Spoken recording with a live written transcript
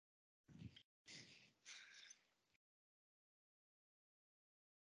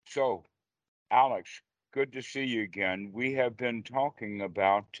So, Alex, good to see you again. We have been talking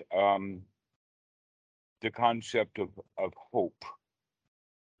about the concept of hope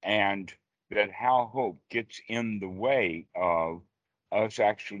and that how hope gets in the way of us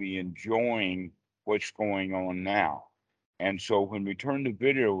actually enjoying what's going on now. And so when we turned the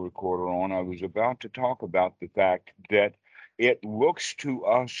video recorder on, I was about to talk about the fact that it looks to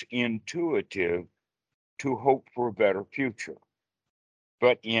us intuitive to hope for a better future.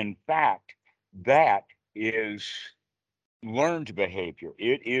 But in fact, that is learned behavior.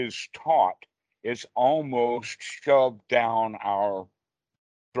 It is taught. It's almost shoved down our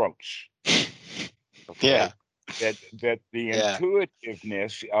throats. Yeah. Okay. That the Yeah.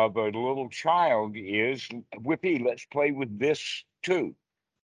 intuitiveness of a little child is whippy, let's play with this too.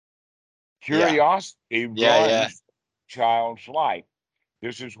 Yeah. Curiosity Yeah. Yeah. runs child's life.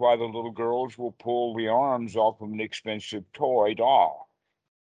 This is why the little girls will pull the arms off of an expensive toy doll.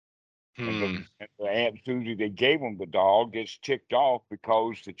 Hmm. And the Aunt Susie that gave them the doll gets ticked off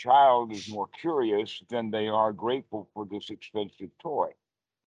because the child is more curious than they are grateful for this expensive toy.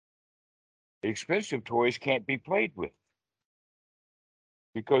 Expensive toys can't be played with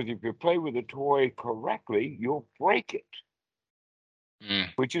because if you play with a toy correctly, you'll break it, Hmm.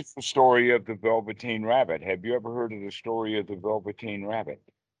 which is the story of the Velveteen Rabbit. Have you ever heard of the story of the Velveteen Rabbit?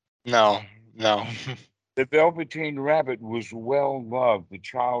 No. No. The Velveteen Rabbit was well loved. The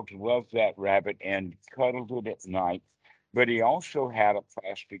child loved that rabbit and cuddled it at night, but he also had a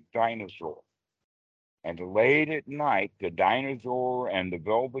plastic dinosaur. And late at night, the dinosaur and the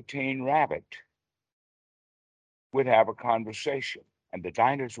Velveteen Rabbit would have a conversation. And the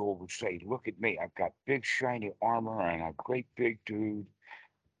dinosaur would say, "Look at me. I've got big, shiny armor and a great big dude.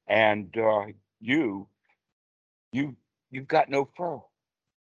 And you, you, you've got no fur."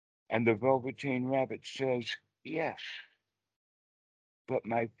 And the Velveteen Rabbit says, "Yes, but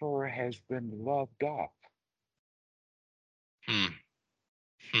my fur has been loved off." Hmm.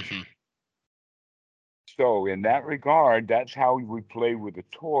 So, in that regard, that's how we play with a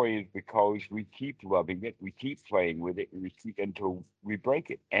toy is because we keep loving it, we keep playing with it, and we keep, until we break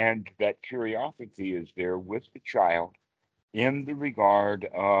it. And that curiosity is there with the child in the regard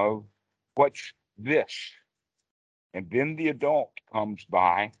of what's this? And then the adult comes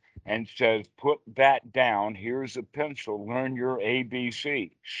by and says, "Put that down. Here's a pencil. Learn your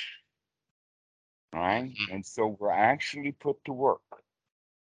ABCs." All right. Mhm. And so we're actually put to work.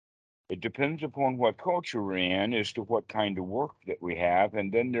 It depends upon what culture we're in as to what kind of work that we have. And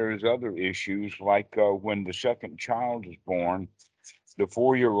then there's other issues like when the second child is born, the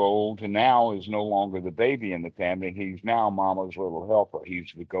 4 year old now is no longer the baby in the family. He's now mama's little helper.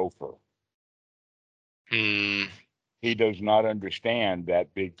 He's the gopher. Hmm. He does not understand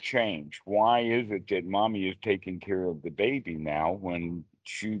that big change. Why is it that mommy is taking care of the baby now when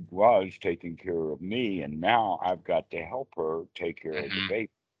she was taking care of me? And now I've got to help her take care of the Mhm. baby.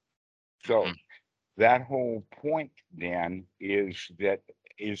 Mhm. So that whole point then is that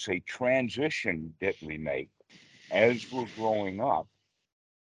is a transition that we make as we're growing up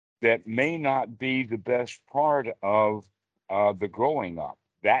that may not be the best part of the growing up.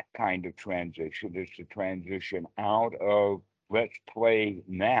 That kind of transition is the transition out of let's play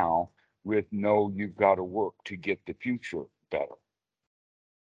now with no, you've got to work to get the future better.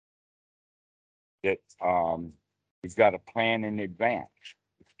 That you've got to plan in advance.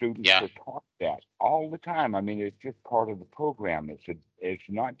 Students Yeah. are taught that all the time. I mean, it's just part of the program. It's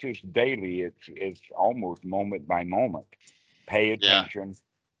not just daily. It's almost moment by moment. Pay Yeah. attention,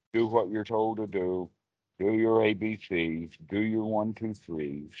 do what you're told to do your ABCs, do your one, two,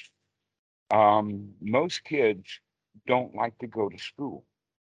 threes. Most kids don't like to go to school.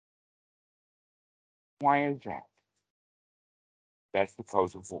 Why is that? That's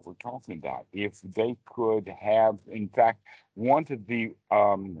because of what we're talking about. If they could have, in fact, one of the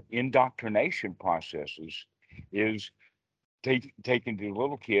indoctrination processes is taking the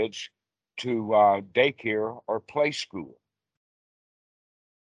little kids to daycare or play school.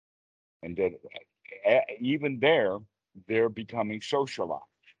 And that even there, they're becoming socialized.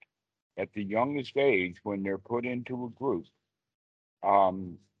 At the youngest age, when they're put into a group,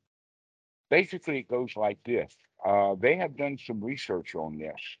 um, basically it goes like this. They have done some research on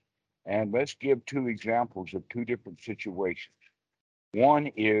this. And let's give two examples of two different situations. One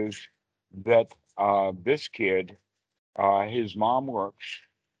is that this kid, his mom works,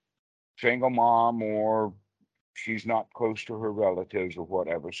 single mom, or she's not close to her relatives or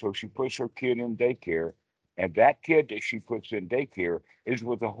whatever. So she puts her kid in daycare. And that kid that she puts in daycare is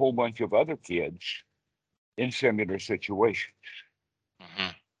with a whole bunch of other kids in similar situations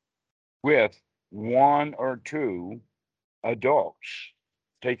Mhm. with one or two adults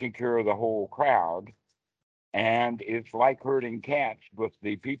taking care of the whole crowd. And it's like herding cats, but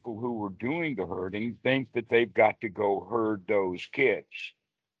the people who were doing the herding think that they've got to go herd those kids.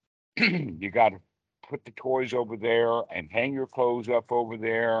 You got to put the toys over there and hang your clothes up over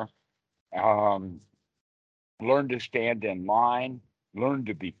there. Um, Learn to stand in line, learn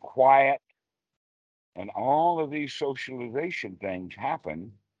to be quiet. And all of these socialization things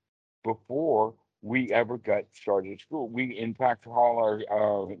happen before we ever got started at school. We, in fact, all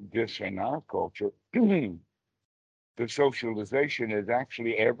our this in our culture, the socialization is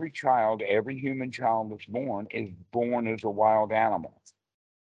actually every child, every human child that's born is born as a wild animal.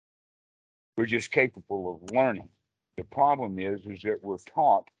 We're just capable of learning. The problem is that we're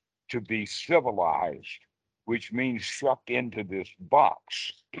taught to be civilized, which means shoved into this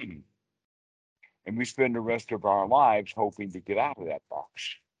box. And we spend the rest of our lives hoping to get out of that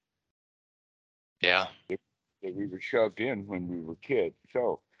box Yeah. that we were shoved in when we were kids.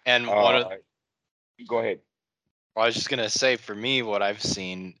 So, And go ahead. I was just gonna say, for me, what I've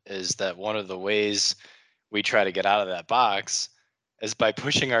seen is that one of the ways we try to get out of that box is by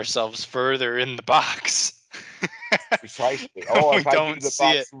pushing ourselves further in the box. Precisely. Oh, We if I do don't the see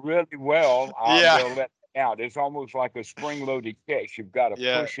it. box really well, Yeah. they'll let me out. It's almost like a spring-loaded catch. You've got to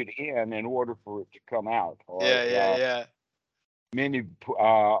Yeah. push it in order for it to come out. Or Yeah. many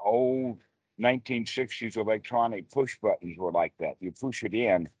old 1960s electronic push buttons were like that. You push it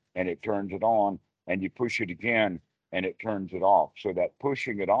in and it turns it on, and you push it again and it turns it off. So that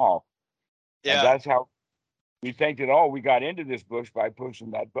pushing it off, and Yeah. that's how we think that, oh, we got into this bush by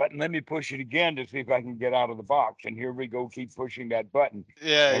pushing that button. Let me push it again to see if I can get out of the box. And here we go, keep pushing that button.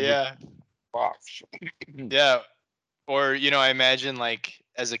 Yeah. Box. Yeah. Or, I imagine, like,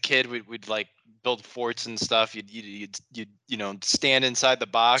 as a kid, we'd like build forts and stuff. You'd stand inside the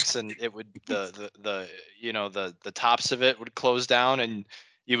box, and it would the tops of it would close down, and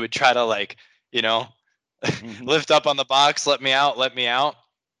you would try to, like, lift up on the box, let me out, let me out.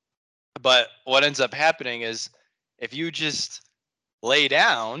 But what ends up happening is, if you just lay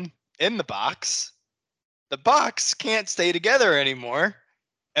down in the box can't stay together anymore,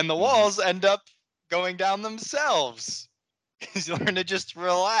 and the walls end up going down themselves. Because you learn to just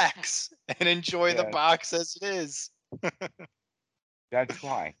relax and enjoy the Yeah, box as it is. that's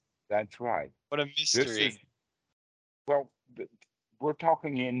right. That's right. What a This mystery. is, well, we're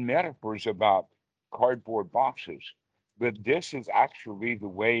talking in metaphors about cardboard boxes, but this is actually the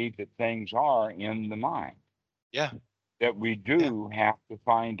way that things are in the mind, Yeah. that we Yeah. do have to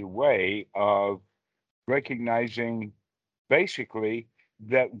find a way of recognizing basically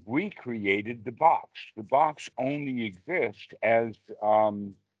that we created the box. The box only exists as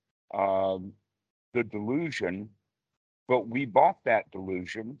um, the delusion, but we bought that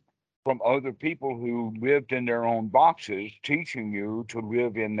delusion from other people who lived in their own boxes, teaching you to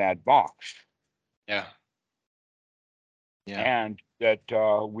live in that box. Yeah. Yeah. And that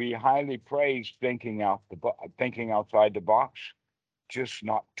we highly praise thinking outside the box, just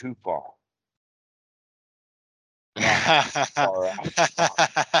not too far. Not too far out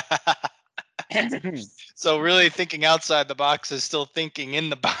the box. So really, thinking outside the box is still thinking in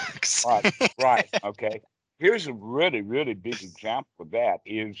the box. Right, right. Okay. Here's a really, really big example of that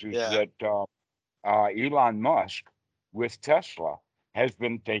is Yeah. that Elon Musk with Tesla has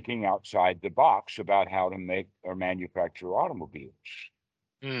been thinking outside the box about how to make or manufacture automobiles,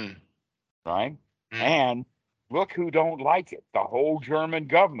 Mm. right? Mm. And look who don't like it. The whole German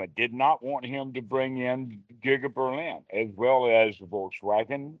government did not want him to bring in Giga Berlin, as well as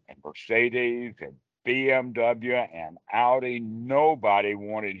Volkswagen and Mercedes and BMW and Audi. Nobody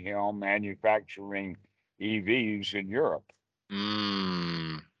wanted him manufacturing EVs in Europe.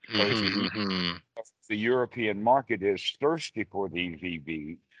 Mm. Because Mm-hmm. the European market is thirsty for these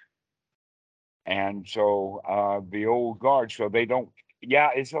EVs. And so the old guard, so they don't, yeah,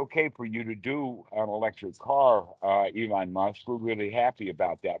 it's okay for you to do an electric car, Elon Musk. We're really happy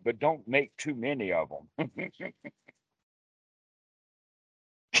about that, but don't make too many of them.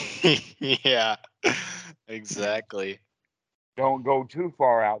 Yeah. Exactly. Don't go too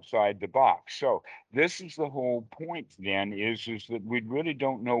far outside the box. So this is the whole point then is that we really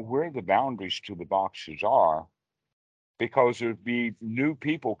don't know where the boundaries to the boxes are, because there'd be new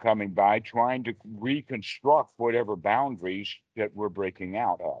people coming by trying to reconstruct whatever boundaries that we're breaking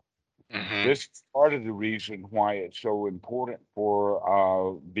out of. Mm-hmm. This is part of the reason why it's so important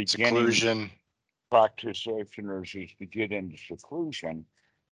for beginning Seclusion. practitioners is to get into seclusion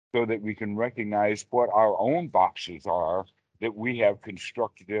so that we can recognize what our own boxes are that we have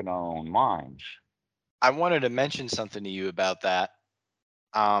constructed in our own minds. I wanted to mention something to you about that.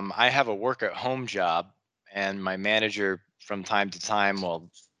 I have a work at home job, and my manager from time to time will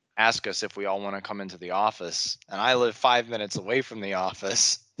ask us if we all want to come into the office, and I live 5 minutes away from the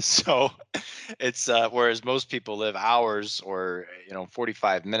office. So it's whereas most people live hours or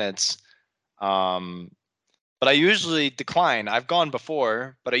 45 minutes. um but I usually decline. I've gone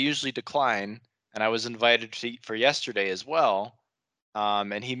before, but I usually decline. And I was invited for yesterday as well.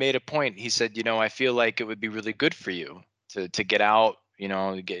 And he made a point. He said, I feel like it would be really good for you to get out,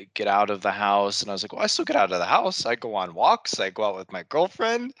 get out of the house. And I was like, well, I still get out of the house. I go on walks. I go out with my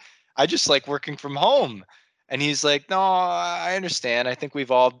girlfriend. I just like working from home. And he's like, no, I understand. I think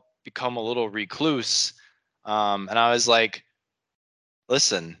we've all become a little recluse. And I was like,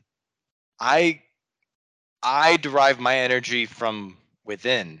 listen, I I derive my energy from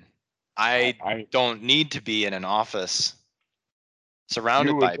within. I I don't need to be in an office you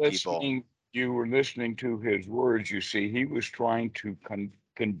surrounded were by people. listening. You were listening to his words. You see, he was trying to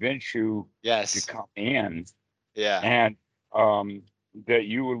convince you to Yes. come in, Yeah. and um, that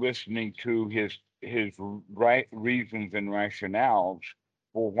you were listening to his right reasons and rationales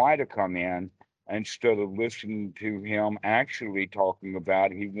for why to come in, instead of listening to him actually talking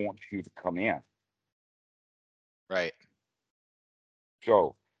about he wants you to come in. Right.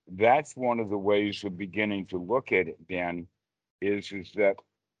 So that's one of the ways of beginning to look at it. Then is that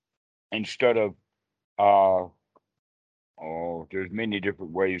instead of uh, oh, there's many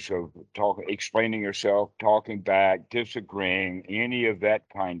different ways of talking, explaining yourself, talking back, disagreeing, any of that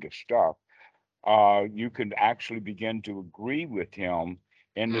kind of stuff. You can actually begin to agree with him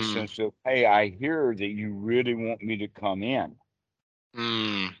in the Mm. sense of, hey, I hear that you really want me to come in,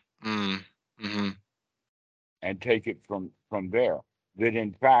 Mm. Mm. Mm. and take it from there. That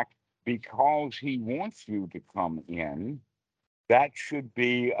in fact, because he wants you to come in, that should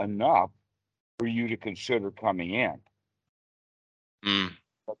be enough for you to consider coming in. Mm.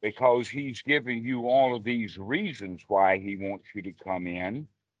 But because he's giving you all of these reasons why he wants you to come in,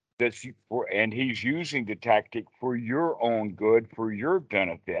 and he's using the tactic for your own good, for your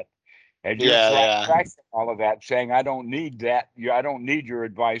benefit, and you're Yeah. Yeah. trashing all of that, saying, "I don't need that. I don't need your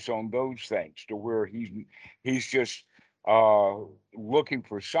advice on those things." To where he's just looking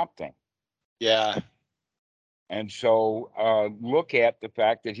for something, Yeah. and so look at the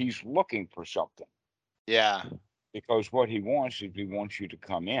fact that he's looking for something, Yeah. because what he wants you to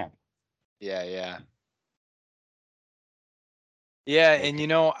come in. Yeah. Yeah. Yeah. And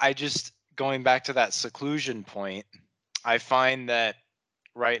Okay. I just going back to that seclusion point, I find that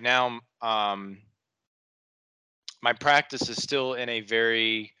right now, my practice is still in a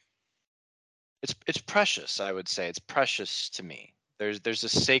very it's precious. I would say it's precious to me. There's a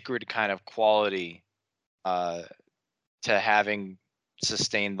sacred kind of quality uh, to having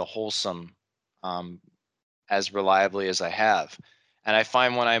sustained the wholesome um, as reliably as I have. And I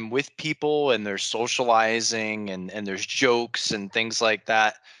find when I'm with people and there's socializing and there's jokes and things like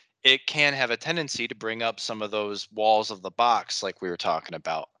that, it can have a tendency to bring up some of those walls of the box, like we were talking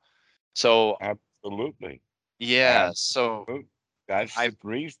about. So Absolutely. yeah, so Absolutely. That's I the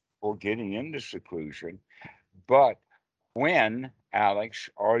reason for getting into seclusion. But when, Alex,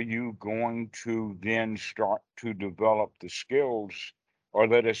 are you going to then start to develop the skills, or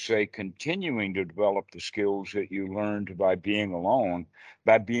let us say, continuing to develop the skills that you learned by being alone,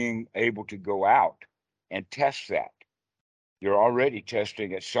 by being able to go out and test that? You're already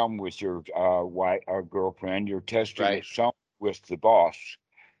testing it some with your wife or girlfriend. You're testing right, it some with the boss.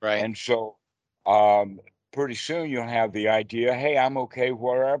 right, And so um, pretty soon you'll have the idea, hey, I'm okay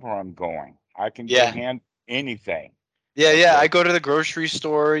wherever I'm going. I can go yeah. handle anything. Yeah, yeah. I Okay. go to the grocery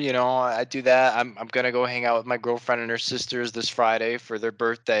store, I do that. I'm gonna go hang out with my girlfriend and her sisters this Friday for their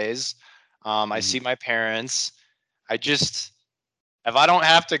birthdays. I see Mhm. my parents. I just if I don't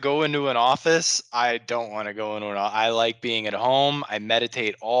have to go into an office, I don't want to go into I like being at home. I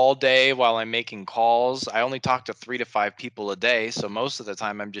meditate all day while I'm making calls. I only talk to 3 to 5 people a day, so most of the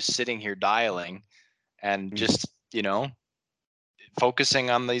time I'm just sitting here dialing and Mhm. just, focusing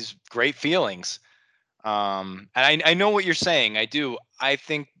on these great feelings. And I know what you're saying. I do. I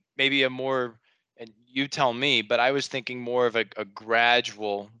think maybe a more, and you tell me, but I was thinking more of a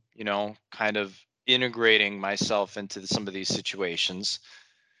gradual, kind of integrating myself into some of these situations.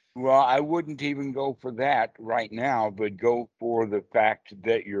 Well, I wouldn't even go for that right now, but go for the fact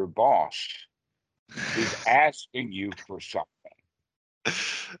that your boss is asking you for something.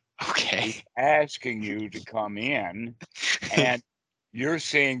 He's Okay. asking you to come in, and you're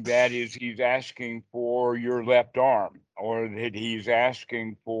saying that is he's asking for your left arm, or that he's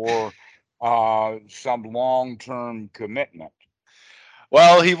asking for some long-term commitment.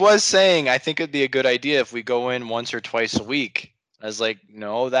 Well, he was saying, I think it'd be a good idea if we go in once or twice a week. I was like,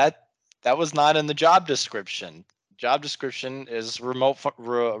 no, that was not in the job description. job description is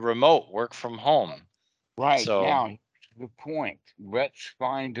remote work from home. Right So, now, the point. Let's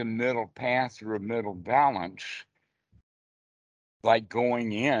find a middle path or a middle balance, like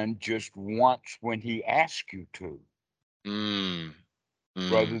going in just once when he asks you to, mm,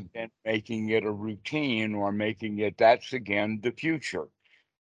 mm. rather than making it a routine or making it that's again the future.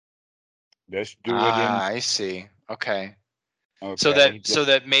 Let's do it in I see. Okay. So that okay. so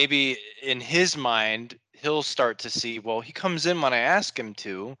that maybe in his mind he'll start to see, well, he comes in when I ask him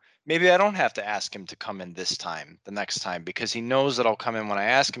to. Maybe I don't have to ask him to come in this time, the next time, because he knows that I'll come in when I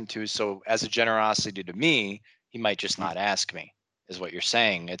ask him to. So as a generosity to me, he might just not ask me, is what you're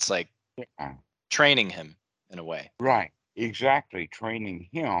saying. It's like Yeah, training him in a way. right, exactly. Training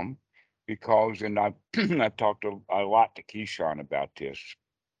him because, and I've I've talked a lot to Keyshawn about this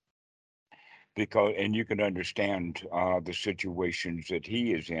because, and you can understand the situations that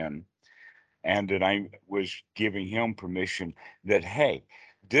he is in, and that I was giving him permission that hey,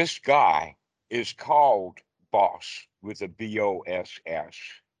 this guy is called boss with a BOSS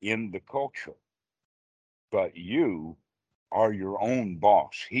in the culture, but you are your own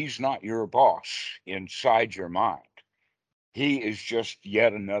boss. He's not your boss inside your mind. He is just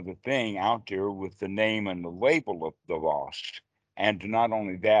yet another thing out there with the name and the label of the boss. And not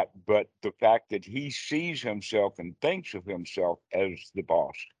only that, but the fact that he sees himself and thinks of himself as the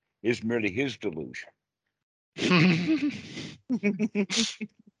boss is merely his delusion.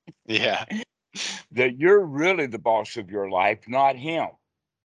 Yeah. That you're really the boss of your life, not him.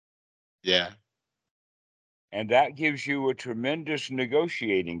 Yeah. And that gives you a tremendous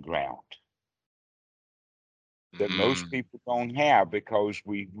negotiating ground that most Mm. people don't have because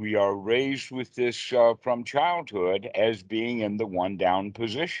we are raised with this from childhood as being in the one down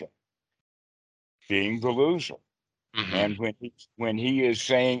position, being the loser. Hmm. And when he is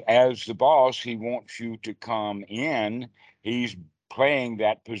saying as the boss, he wants you to come in, he's playing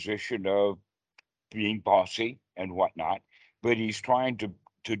that position of being bossy and whatnot, but he's trying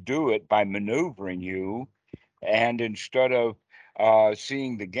to do it by maneuvering you. And instead of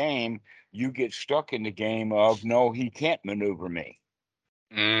seeing the game, you get stuck in the game of no, he can't maneuver me.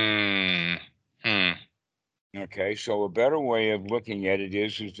 Mm. Hmm. Okay, so a better way of looking at it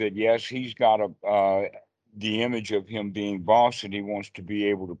is that yes, he's got the image of him being boss, and he wants to be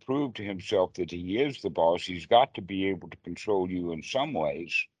able to prove to himself that he is the boss. He's got to be able to control you in some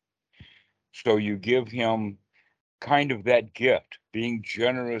ways. So you give him kind of that gift, being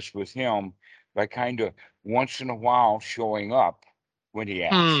generous with him by kind of once in a while showing up when he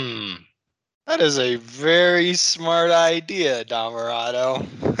asks. Hmm. That is a very smart idea, Damarado.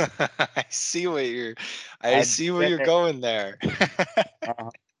 I see what you're I And see where then you're going there.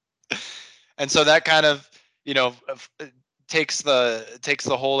 uh, And so that kind of, takes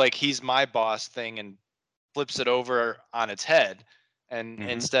the whole like he's my boss thing and flips it over on its head. And mhm,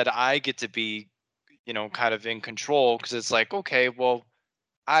 instead I get to be, kind of in control because it's like, okay, well,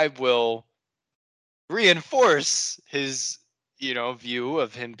 I will reinforce his view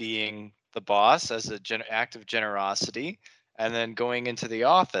of him being the boss as a act of generosity, and then going into the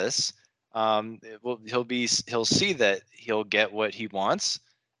office, he'll see that he'll get what he wants,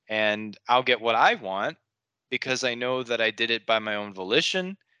 and I'll get what I want because I know that I did it by my own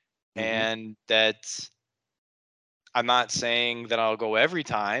volition, mhm, and that I'm not saying that I'll go every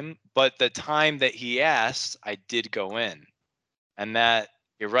time, but the time that he asked I did go in. And that,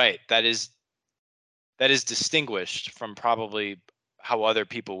 you're right, that is distinguished from probably how other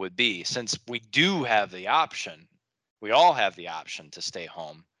people would be, since we do have the option, we all have the option to stay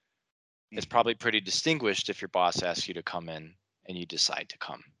home. It's mhm. probably pretty distinguished if your boss asks you to come in and you decide to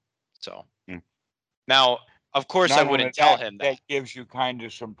come. So Mm. now, of course I Not only wouldn't tell that, him that that. gives you kind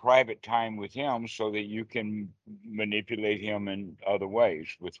of some private time with him so that you can manipulate him in other ways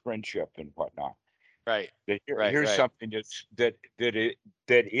with friendship and whatnot. Right, right, Here's right. something that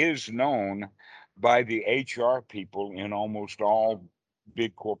is known by the HR people in almost all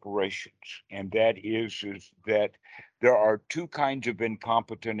big corporations, and that is that there are two kinds of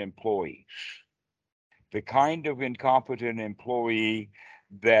incompetent employees. The kind of incompetent employee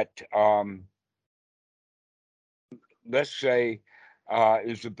that let's say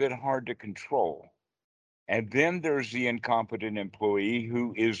is a bit hard to control. And then there's the incompetent employee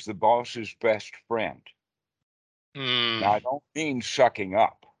who is the boss's best friend. Hmm. Now, I don't mean sucking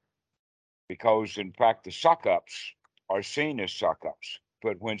up, because in fact, the suck ups are seen as suck ups.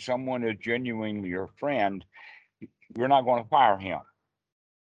 But when someone is genuinely your friend, you're not going to fire him.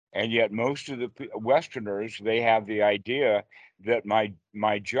 And yet, most of the Westerners, they have the idea that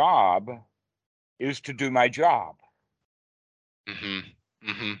my job is to do my job, Hmm.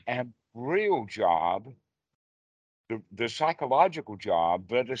 Hmm. and real job the psychological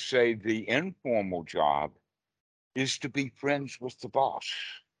job, let us say the informal job, is to be friends with the boss.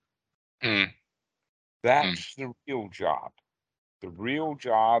 Mm. That's the real job. The real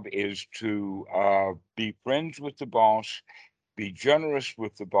job is to be friends with the boss, be generous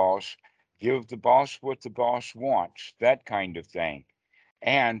with the boss, give the boss what the boss wants, that kind of thing.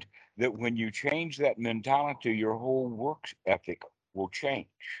 And that when you change that mentality, your whole work ethic will change.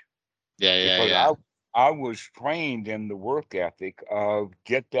 Yeah, yeah, Because yeah. I was trained in the work ethic of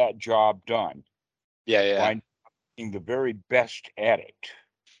get that job done Yeah, yeah. by being the very best at it.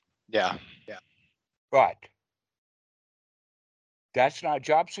 Yeah. Yeah. But that's not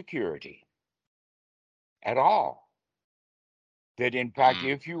job security at all. That in fact, Mm.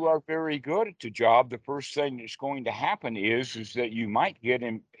 if you are very good at the job, the first thing that's going to happen is that you might get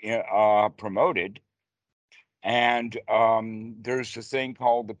promoted. And there's a thing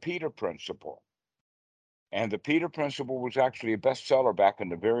called the Peter Principle. And the Peter Principle was actually a bestseller back in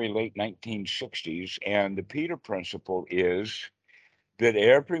the very late 1960s. And the Peter Principle is that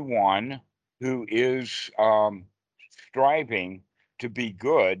everyone who is striving to be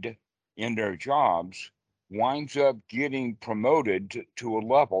good in their jobs winds up getting promoted to a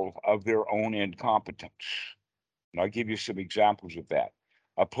level of their own incompetence. And I'll give you some examples of that.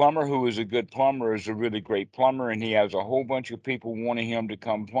 A plumber who is a good plumber is a really great plumber, and he has a whole bunch of people wanting him to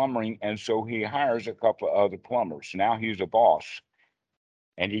come plumbing, and so he hires a couple of other plumbers. Now he's a boss,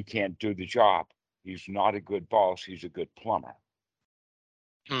 and he can't do the job. He's not a good boss, he's a good plumber.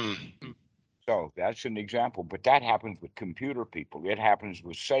 Mm. So that's an example, but that happens with computer people. It happens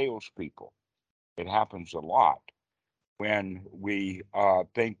with salespeople. It happens a lot when we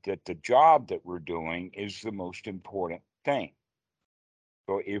think that the job that we're doing is the most important thing.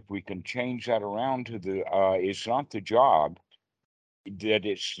 So if we can change that around to it's not the job, that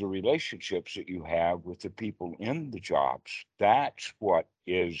it's the relationships that you have with the people in the jobs. That's what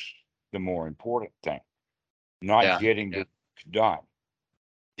is the more important thing, not Yeah. getting the work done.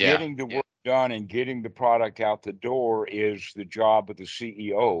 Yeah. Getting the work done and getting the product out the door is the job of the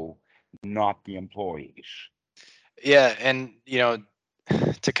CEO, not the employees. Yeah. And,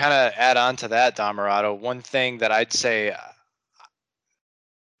 to kind of add on to that, Damarado, one thing that I'd say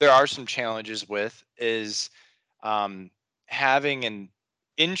there are some challenges with is um, having an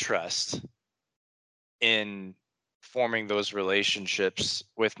interest in forming those relationships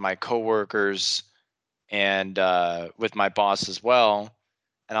with my coworkers and with my boss as well.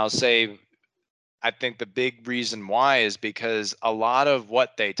 And I'll say, I think the big reason why is because a lot of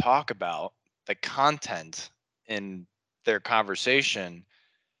what they talk about, the content in their conversation,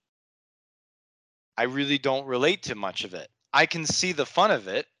 I really don't relate to much of it. I can see the fun of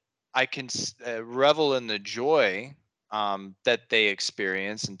it. I can revel in the joy that they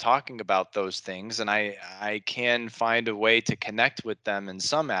experience in talking about those things, and I can find a way to connect with them in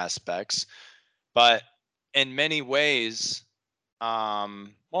some aspects. But in many ways,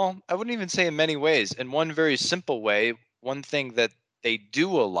 well, I wouldn't even say in many ways. In one very simple way, one thing that they do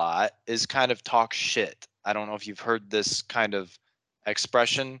a lot is kind of talk shit. I don't know if you've heard this kind of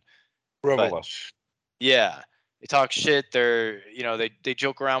expression, but Frivolous. yeah, they talk shit. They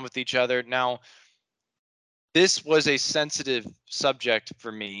joke around with each other. Now, this was a sensitive subject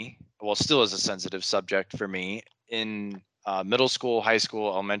for me. Well, still is a sensitive subject for me in middle school, high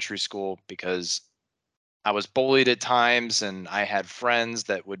school, elementary school, because I was bullied at times and I had friends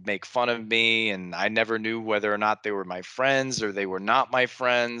that would make fun of me, and I never knew whether or not they were my friends or they were not my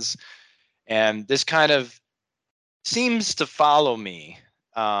friends. And this kind of seems to follow me.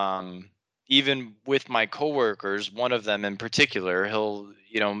 Um, Even with my coworkers, one of them in particular, he'll,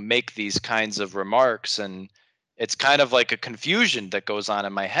 make these kinds of remarks, and it's kind of like a confusion that goes on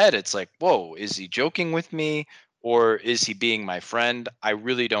in my head. It's like, whoa, is he joking with me or is he being my friend? I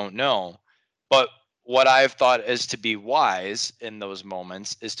really don't know. But what I've thought is to be wise in those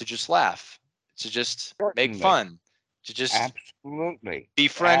moments is to just laugh, to just make Certainly. fun, to just Absolutely. be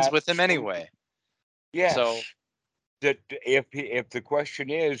friends with him Absolutely. anyway. So, Yes. That if the question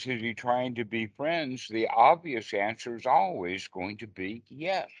is he trying to be friends? The obvious answer is always going to be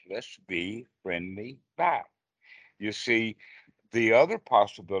yes. Let's be friendly back. You see, the other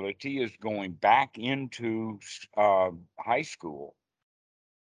possibility is going back into high school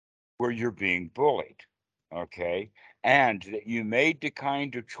where you're being bullied. Okay. And that you made the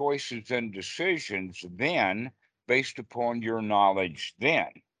kind of choices and decisions then based upon your knowledge then.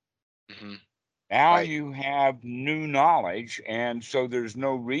 mhm, Now right, you have new knowledge, and so there's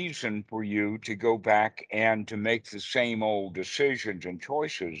no reason for you to go back and to make the same old decisions and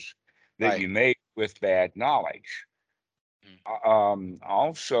choices that right. you made with bad knowledge. Mm.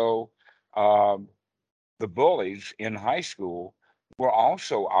 Also, um, the bullies in high school were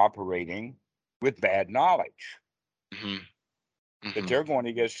also operating with bad knowledge Mhm. that Mhm. they're going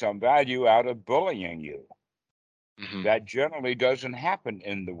to get some value out of bullying you. Mhm. That generally doesn't happen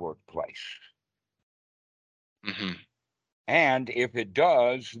in the workplace. Mhm. And if it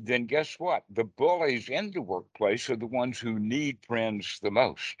does, then guess what? The bullies in the workplace are the ones who need friends the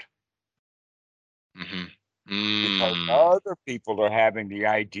most, Mhm. because Mm. other people are having the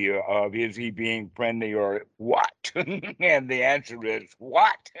idea of, is he being friendly or what? And the answer is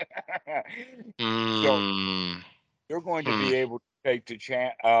what? So Mm. you're going to Hmm. be able to take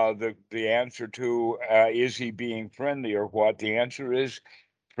the answer to, is he being friendly or what? The answer is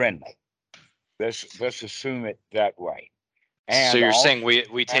friendly. Let's assume it that way. So And you're also, saying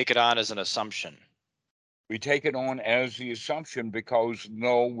we take it on as an assumption. we take it on as the assumption because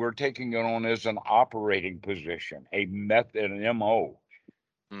no, we're taking it on as an operating position, a method, an MO.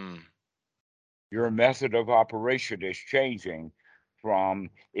 Mm. Your method of operation is changing from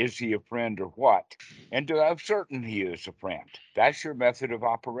is he a friend or what? And to have certain he is a friend. That's your method of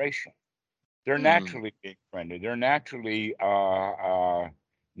operation. They're Mm. naturally being friendly. They're naturally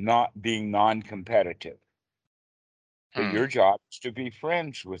not being non-competitive. That Hmm. your job is to be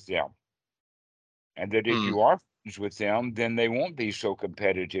friends with them. And that if Hmm. you are friends with them, then they won't be so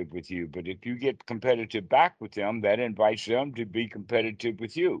competitive with you. But if you get competitive back with them, that invites them to be competitive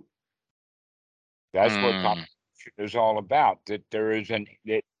with you. That's what Hmm. competition is all about. That there is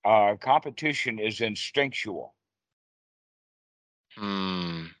competition is instinctual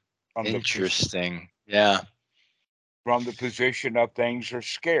Hmm. from the Interesting. Yeah. position of things are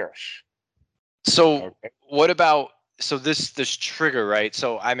scarce. So Okay. what about this trigger, right?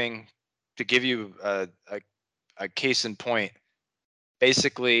 So I mean, to give you a case in point,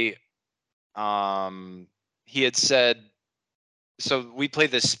 basically, um, he had said, so we play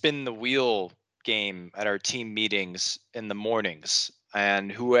the spin the wheel game at our team meetings in the mornings,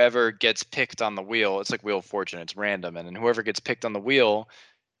 and whoever gets picked on the wheel, it's like Wheel of Fortune, it's random, and then whoever gets picked on the wheel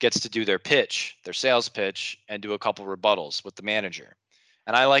gets to do their pitch, their sales pitch, and do a couple rebuttals with the manager.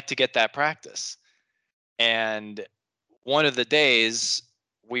 And I like to get that practice. And one of the days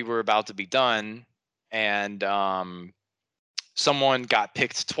we were about to be done, and someone got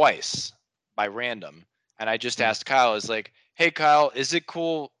picked twice by random. And I just Mm. asked Kyle, is like, hey, Kyle, is it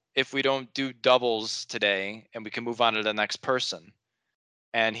cool if we don't do doubles today and we can move on to the next person?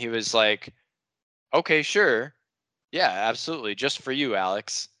 And he was like, okay, sure. Yeah, absolutely. Just for you,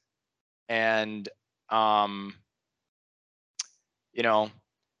 Alex. And, um, you know,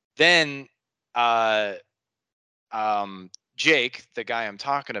 then uh, Jake, the guy I'm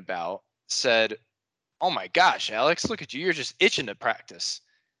talking about, said, oh my gosh, Alex, look at you. You're just itching to practice.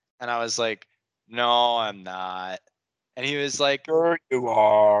 And I was like, no, I'm not. And he was like, Sure you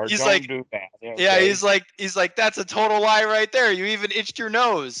are. he's Don't like, do that. yeah, Okay. he's like, that's a total lie right there. You even itched your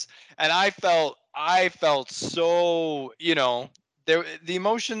nose. And I felt so, there, the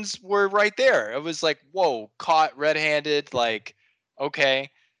emotions were right there. It was like, whoa, caught red-handed, like, okay.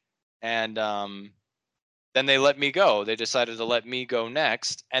 And then they let me go. They decided to let me go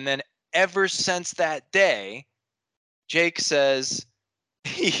next. And then ever since that day, Jake says,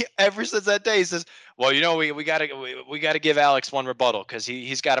 ever since that day, he says, "Well, we gotta give Alex one rebuttal because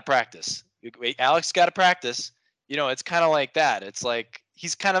he's got to practice. Alex got to practice. It's kind of like that. It's like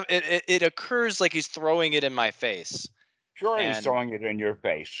he's kind of it occurs like he's throwing it in my face. Sure, he's And throwing it in your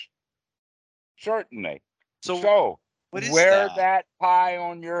face. Certainly. so, So what is wear that? that pie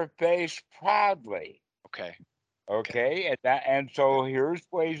on your face proudly. Okay, okay, Okay, and yeah. so here's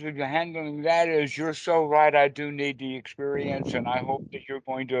ways of handling that is you're so right. I do need the experience, and I hope that you're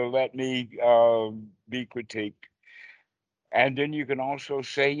going to let me be critiqued. And then you can also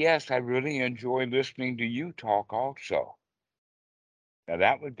say, yes, I really enjoy listening to you talk also. Now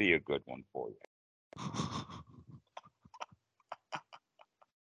that would be a good one for you.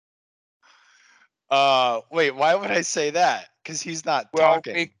 Wait, why would I say that? Because he's not Well,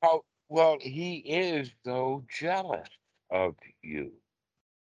 talking. because he is though jealous of you.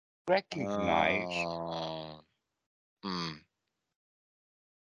 Recognize Oh, hmm.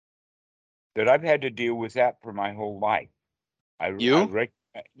 that I've had to deal with that for my whole life. I You? rec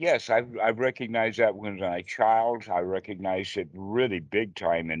yes, I've recognized that when I was a child. I recognized it really big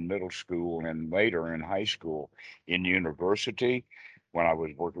time in middle school and later in high school, in university, when I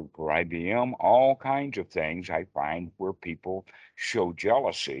was working for IBM, all kinds of things I find where people show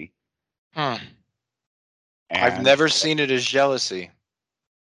jealousy Hmm. I've and never seen it as jealousy.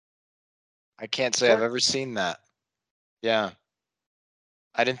 I can't say I've certain ever seen that. Yeah.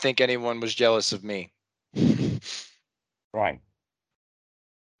 I didn't think anyone was jealous of me. right.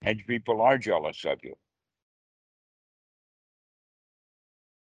 And people are jealous of you.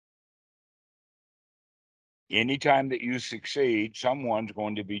 anytime that you succeed, someone's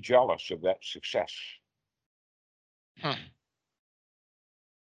going to be jealous of that success.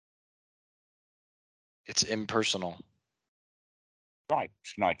 It's impersonal. Right.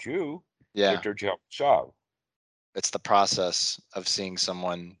 It's not you Yeah. that they're jealous of. It's the process of seeing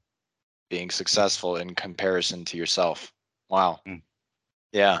someone being successful in comparison to yourself. Wow. Mm.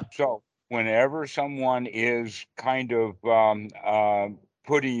 Yeah. So whenever someone is kind of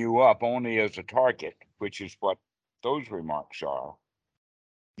putting you up only as a target, which is what those remarks are,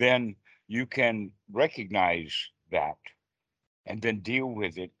 then you can recognize that and then deal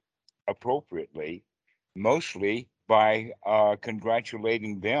with it appropriately, mostly by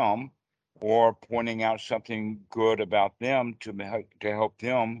congratulating them or pointing out something good about them to help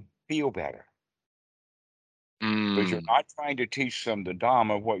them feel better. But you're Mm. not trying to teach them the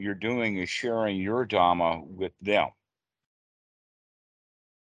Dhamma. What you're doing is sharing your Dhamma with them.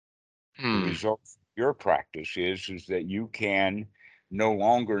 The Hmm. result of your practice is that you can no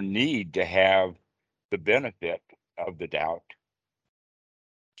longer need to have the benefit of the doubt,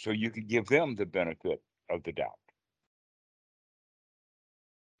 so you can give them the benefit of the doubt.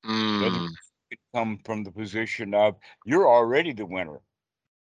 In other Mm. words, it come from the position of you're already the winner,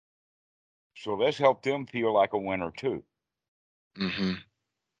 so let's help them feel like a winner too. Hmm.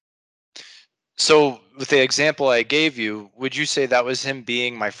 So with the example I gave you, would you say that was him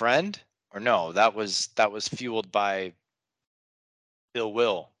being my friend? Or no, that was fueled by ill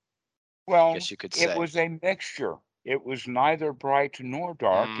will, I Well, guess you could it say. was a mixture. It was neither bright nor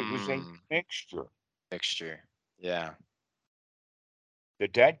dark. It was a Mm. mixture. Mixture. Yeah.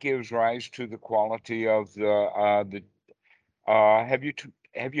 That gives rise to the quality of the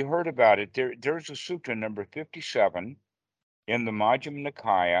have you heard about it? There's a sutta number 57 in the Majjhima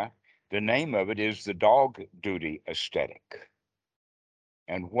Nikaya. The name of it is the dog duty aesthetic.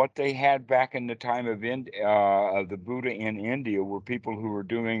 And what they had back in the time of the Buddha in India were people who were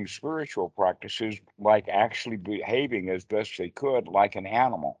doing spiritual practices, like actually behaving as best they could like an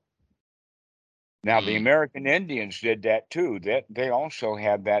animal. Now, the Mm. American Indians did that too. That they also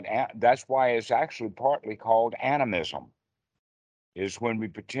had that. That's why it's actually partly called animism. Is when we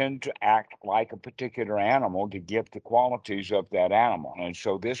pretend to act like a particular animal to get the qualities of that animal. And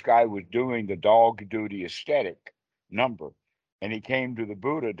so this guy was doing the dog duty aesthetic number, and he came to the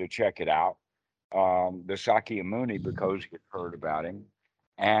Buddha to check it out, the Sakyamuni, because he had heard about him.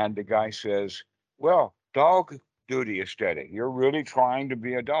 And the guy says, "Well, dog duty aesthetic, you're really trying to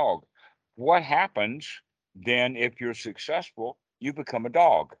be a dog. What happens then if you're successful? You become a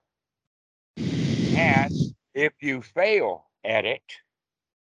dog. And if you fail at it,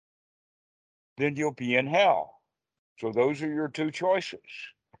 then you'll be in hell. So those are your two choices."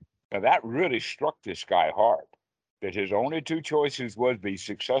 Now that really struck this guy hard, that his only two choices was be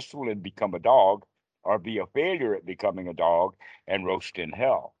successful and become a dog, or be a failure at becoming a dog and roast in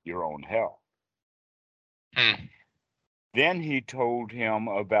hell, your own hell. Mm. Then he told him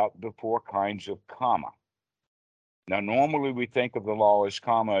about the four kinds of karma. Now, normally we think of the law as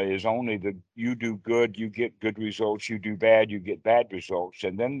karma is only the you do good, you get good results, you do bad, you get bad results.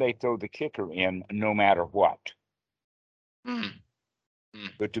 And then they throw the kicker in no matter what. Mm.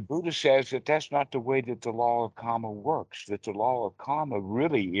 Mm. But the Buddha says that that's not the way that the law of karma works, that the law of karma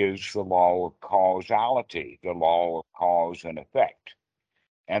really is the law of causality, the law of cause and effect.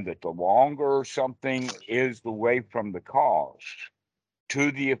 And that the longer something is away from the cause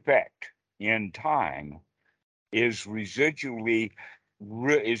to the effect in time is residually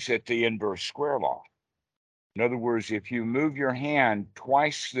is at the inverse square law. In other words, if you move your hand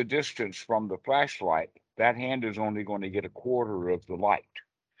twice the distance from the flashlight, that hand is only going to get a quarter of the light.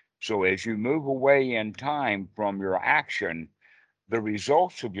 So as you move away in time from your action, the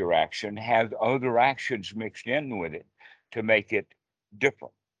results of your action have other actions mixed in with it to make it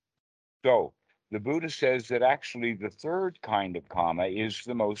different. So the Buddha says that actually the third kind of karma is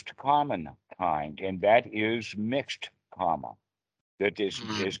the most common kind, and that is mixed karma. That is,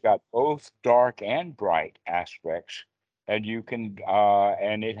 Mm. it's got both dark and bright aspects, and you can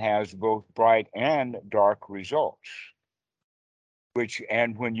and it has both bright and dark results.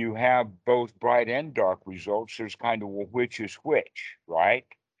 And when you have both bright and dark results, there's kind of, well, which is which, right?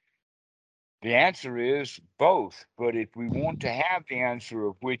 The answer is both. But if we want to have the answer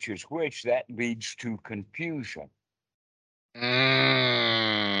of which is which, that leads to confusion.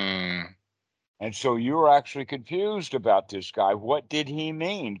 Mm. And so you're actually confused about this guy. What did he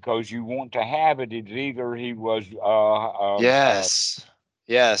mean? Because you want to have it. It's either he was Yes.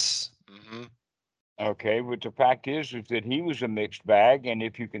 Yes. Hmm. Okay, but the fact is that he was a mixed bag, and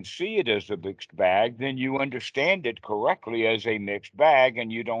if you can see it as a mixed bag, then you understand it correctly as a mixed bag,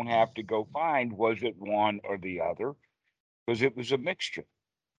 and you don't have to go find was it one or the other, because it was a mixture.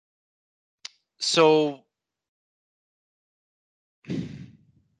 So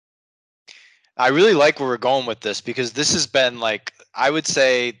I really like where we're going with this, because this has been like, I would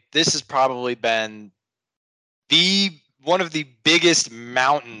say this has probably been the one of the biggest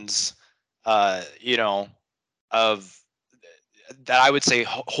mountains, you know, of that I would say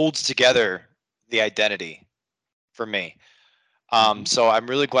holds together the identity for me. Hmm. So I'm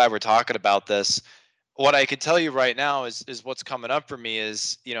really glad we're talking about this. What I could tell you right now is what's coming up for me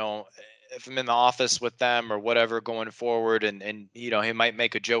is, if I'm in the office with them or whatever going forward, and he might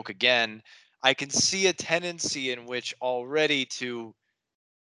make a joke again, I can see a tendency in which already to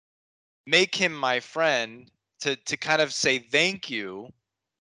make him my friend, to kind of say thank you,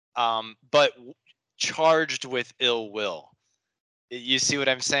 but charged with ill will. You see what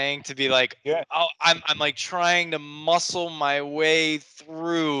I'm saying? To be like, Yeah. oh, I'm like trying to muscle my way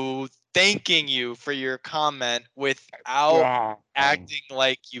through thanking you for your comment without Uh, um, acting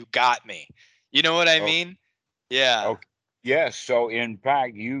like you got me. You know what I oh, mean? Yeah. okay. Yes. So in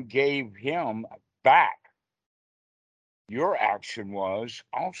fact, you gave him back. Your action was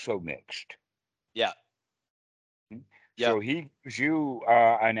also mixed. Yeah. Yep. So he gives you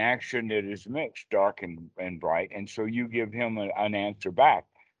an action that is mixed, dark and bright, and so you give him an answer back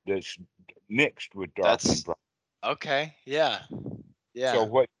that's mixed with dark and That's bright. okay. Yeah. So Yeah.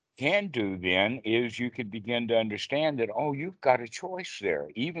 what you can do then is you could begin to understand that, oh, you've got a choice there.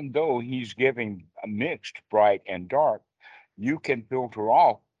 Even though he's giving a mixed, bright and dark, you can filter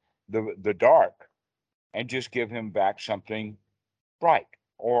off the dark and just give him back something bright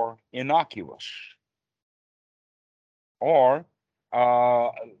or innocuous. Or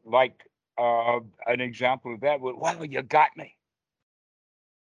uh, like an example of that would, well, you got me.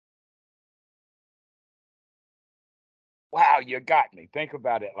 Wow, you got me. Think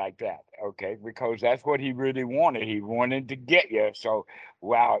about it like that, okay? Because that's what he really wanted. He wanted to get you. So,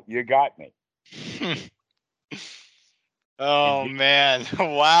 wow, you got me. And Oh man.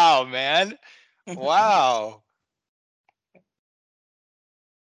 Wow, man. Wow.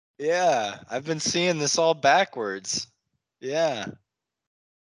 Yeah. I've been seeing this all backwards. Yeah.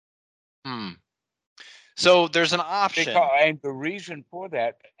 Hmm. So there's an because option. and the reason for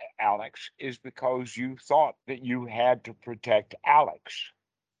that, Alex, is because you thought that you had to protect Alex,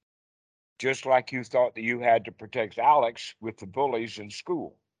 just like you thought that you had to protect Alex with the bullies in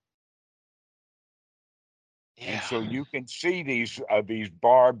school. And Yeah. so you can see these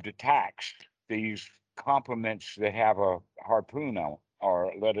barbed attacks, these compliments that have a harpoon on,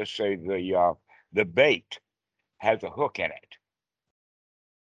 or let us say the bait has a hook in it.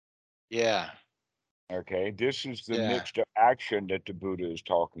 Yeah. Okay, this is the Yeah. mixed action that the Buddha is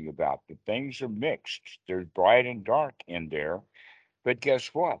talking about. The things are mixed. There's bright and dark in there, but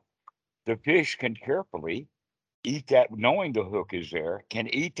guess what? The fish can carefully eat that, knowing the hook is there, can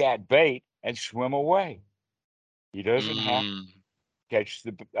eat that bait and swim away. He doesn't have to Mm. catch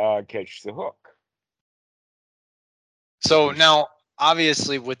the hook. So He's now,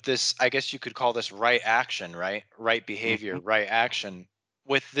 obviously, with this, I guess you could call this right action, right? Right behavior, Mhm. right action.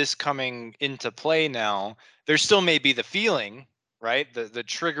 With this coming into play now, there still may be the feeling, right? The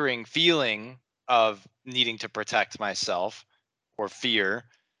triggering feeling of needing to protect myself or fear,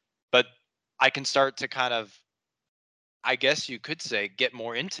 but I can start to kind of, I guess you could say, get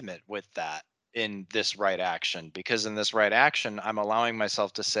more intimate with that in this right action, because in this right action I'm allowing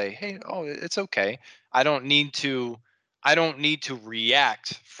myself to say, hey, oh, it's okay. i don't need to I don't need to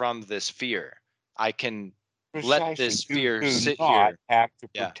react from this fear. I can let Precisely. this You fear do sit not here. have to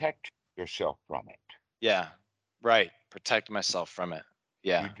Yeah. protect yourself from it. Yeah. Right. Protect myself from it.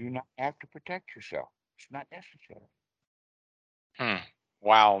 Yeah. You do not have to protect yourself. It's not necessary. Hmm.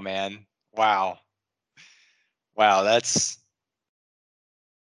 Wow, man. Wow. Wow, that's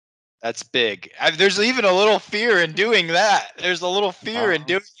big. There's even a little fear in doing that. There's a little fear in Uh,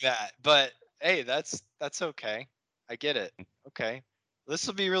 doing that. But hey, that's okay. I get it. Okay. This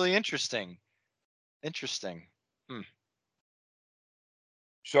will be really interesting. Interesting. Hmm.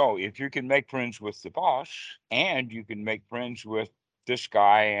 so if you can make friends with the boss and you can make friends with this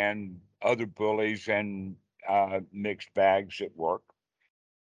guy and other bullies and mixed bags at work,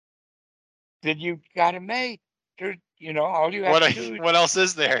 then you got a mate. There's, all you have What to do what else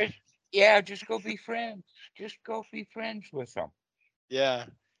is there? is, yeah, just go be friends. Just go be friends with them. Yeah.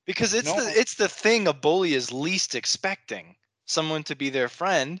 Because it's the No, it's the thing a bully is least expecting. Someone to be their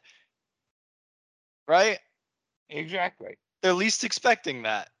friend, right? exactly. They're least expecting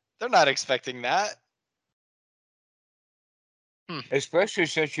that. They're not expecting that. Especially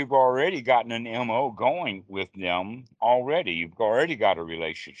since you've already gotten an MO going with them already. You've already got a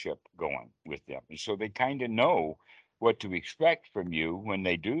relationship going with them. And so they kind of know what to expect from you when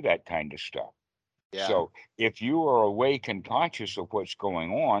they do that kind of stuff. Yeah. So if you are awake and conscious of what's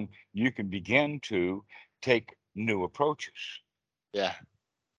going on, you can begin to take new approaches. Yeah.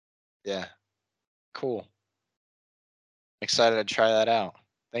 Yeah. Cool. Excited to try that out.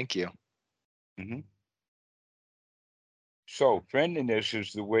 Thank you. Mhm. So friendliness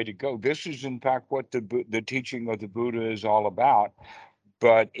is the way to go. This is, in fact, what the teaching of the Buddha is all about.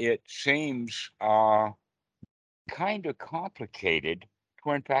 But it seems kind of complicated,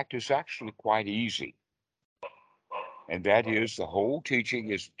 where in fact it's actually quite easy. And that is the whole teaching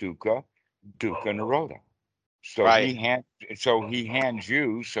is dukkha, dukkha nirodha. So Right. he hands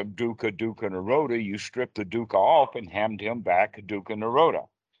you some dukkha, dukkha nirodha. You strip the dukkha off and hand him back dukkha nirodha.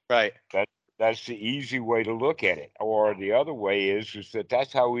 Right. That that's the easy way to look at it. Or the other way is that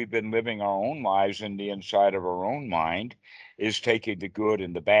that's how we've been living our own lives in the inside of our own mind, is taking the good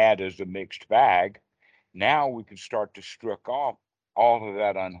and the bad as a mixed bag. Now we can start to strip off all of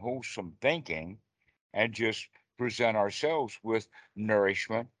that unwholesome thinking and just present ourselves with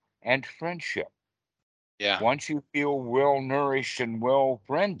nourishment and friendship. Yeah. Once you feel well nourished and well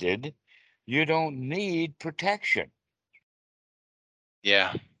friended, you don't need protection.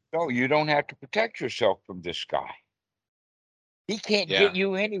 Yeah. No, you don't have to protect yourself from this guy. He can't Yeah. get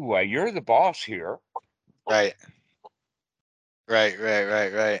you anyway. You're the boss here. Right. Right. Right.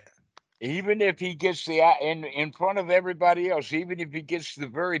 Right. Right. Even if he gets in front of everybody else, even if he gets the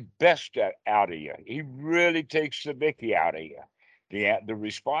very best out of you, he really takes the Mickey out of you. The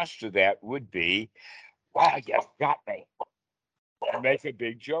response to that would be, "Wow, you got me," and make a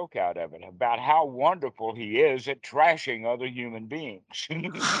big joke out of it about how wonderful he is at trashing other human beings.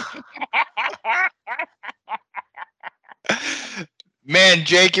 Man,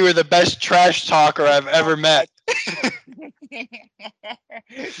 Jake, you were the best trash talker I've ever met.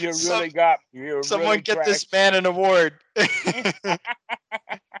 You Some really got you someone really get trashed. this man an award.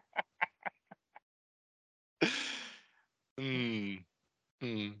 Hmm.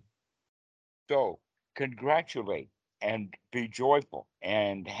 Hmm. So congratulate and be joyful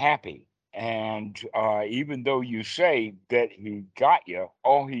and happy. And even though you say that he got you,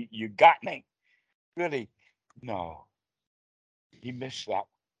 oh, you got me. Really, no, he missed that.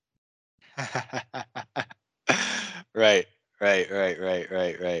 Right. Right. Right. Right.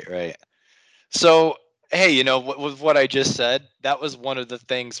 Right. Right. Right. So, hey, with what I just said, that was one of the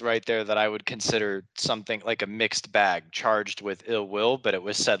things right there that I would consider something like a mixed bag, charged with ill will, but it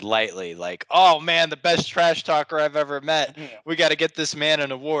was said lightly, like, "Oh man, the best trash talker I've ever met. We got to get this man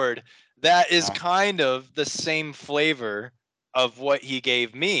an award." That is Uh, kind of the same flavor of what he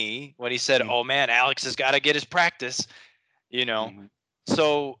gave me when he said, "Oh mhm, man, Alex has got to get his practice," you know. mhm.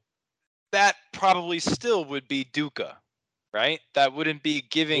 So that probably still would be dukkha, right? That wouldn't be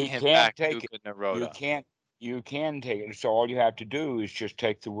giving He him can't back take it. dukkha You nirodha. can't. You can take it. So all you have to do is just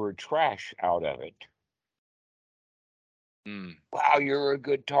take the word trash out of it. Mm. Wow, you're a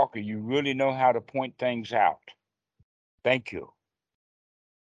good talker. You really know how to point things out. Thank you.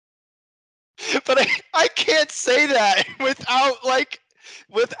 But I can't say that without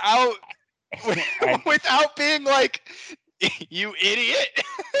without I without being like, you idiot.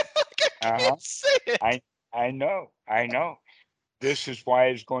 Like, I uh-huh. can't say it. I I know. I know. This is why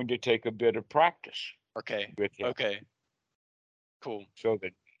it's going to take a bit of practice Okay. with him. Okay. Cool. So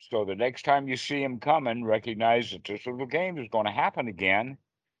the next time you see him coming, recognize that this little game is going to happen again.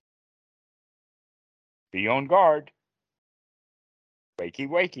 Be on guard. Wakey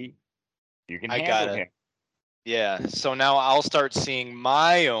wakey. You can I got handle it. him. Yeah. So now I'll start seeing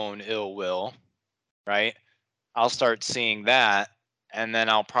my own ill will, right? I'll start seeing that, and then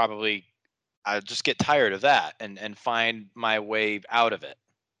I'll just get tired of that and find my way out of it,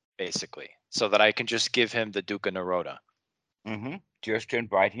 basically, so that I can just give him the dukkha nirodha. Just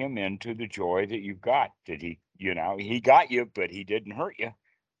invite him into the joy that you've got. That he got you, but he didn't hurt you.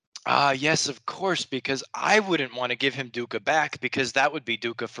 Yes, of course, because I wouldn't want to give him dukkha back because that would be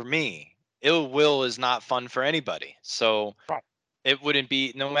dukkha for me. Ill will is not fun for anybody. So Right. it wouldn't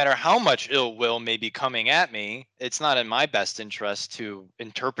be, no matter how much ill will may be coming at me, it's not in my best interest to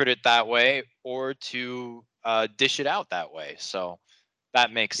interpret it that way or to dish it out that way. So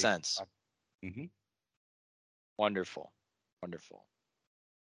that makes sense. Mm-hmm. Wonderful. Wonderful.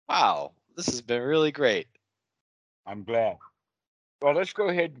 Wow. This has been really great. I'm glad. Well, let's go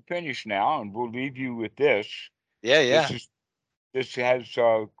ahead and finish now, and we'll leave you with this. Yeah, This yeah. is this has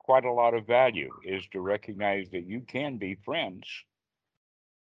quite a lot of value. Is to recognize that you can be friends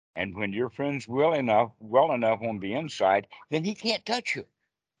And when your friend's well enough on the inside, then he can't touch you.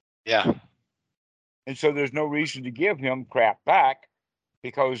 Yeah. And so there's no reason to give him crap back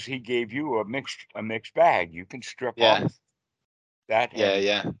because he gave you a mixed bag. You can strip Yeah. off that Yeah. and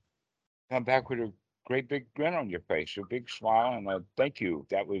Yeah. come back with a great big grin on your face, a big smile, and a thank you.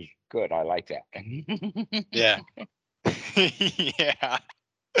 That was good. I like that. Yeah. Yeah.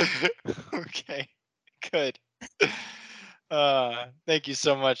 Okay. Good. Thank you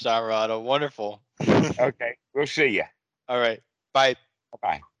so much, Alvarado. Wonderful. Okay, we'll see you. All right. Bye.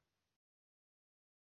 Bye.